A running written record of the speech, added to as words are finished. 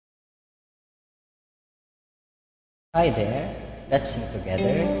Hi there, let's sing together.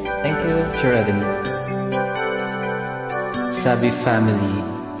 Thank you. Geraldine. Sabi Family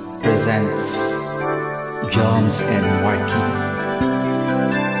presents Joms and Marky.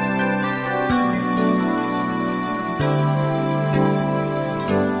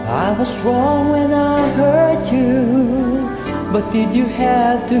 I was wrong when I hurt you, but did you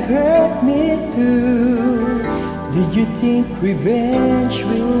have to hurt me too? Did you think revenge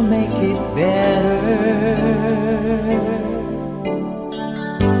will make it better?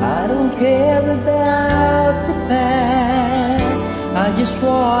 I don't care about the past, I just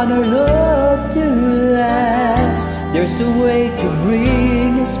want our love to last. There's a way to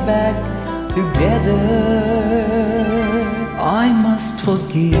bring us back together. I must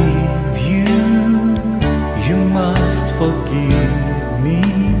forgive you, you must forgive me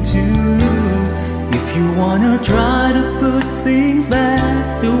too. If you wanna try to put things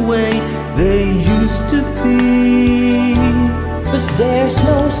back the way they used to be, 'cause there's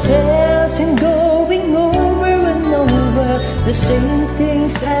no sense in going over and over the same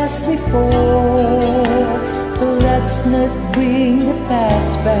things as before. So let's not bring the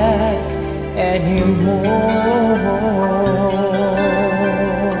past back anymore.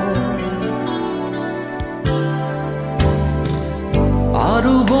 Out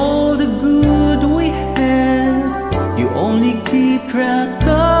of all the good we had, you only keep track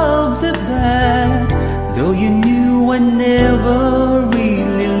of the bad. Though you knew I never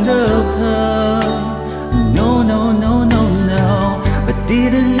really loved her. No, no, no, no, no. But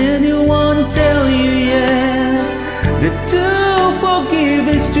didn't anyone tell you yet that to forgive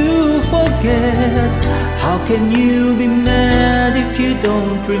is to forget? How can you be mad if you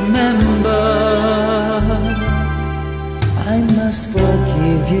don't remember? I must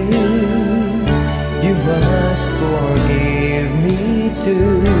forgive you, you must forgive me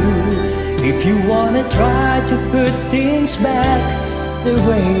too. If you wanna try to put things back the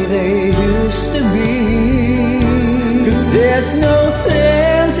way they used to be, 'cause there's no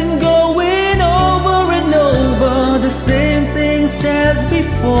sense in going over and over the same things as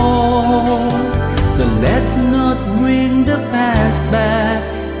before. So let's not bring the past back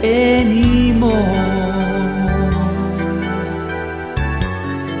anymore.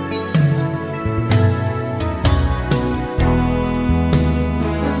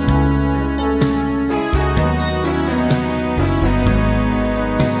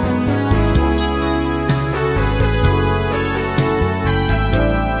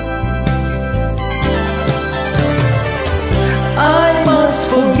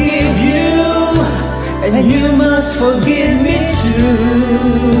 forgive you, and you must forgive me too.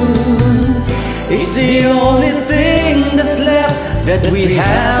 It's the only thing that's left that we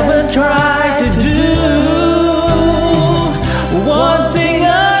haven't tried to do. One thing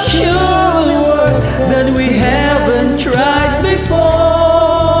I'm sure will work that we haven't tried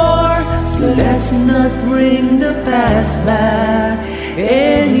before. So let's not bring the past back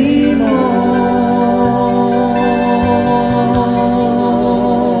anymore.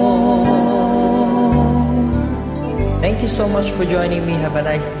 Thank you so much for joining me. Have a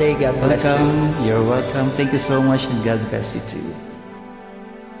nice day. God bless you. Welcome. You're welcome. Thank you so much, and God bless you too.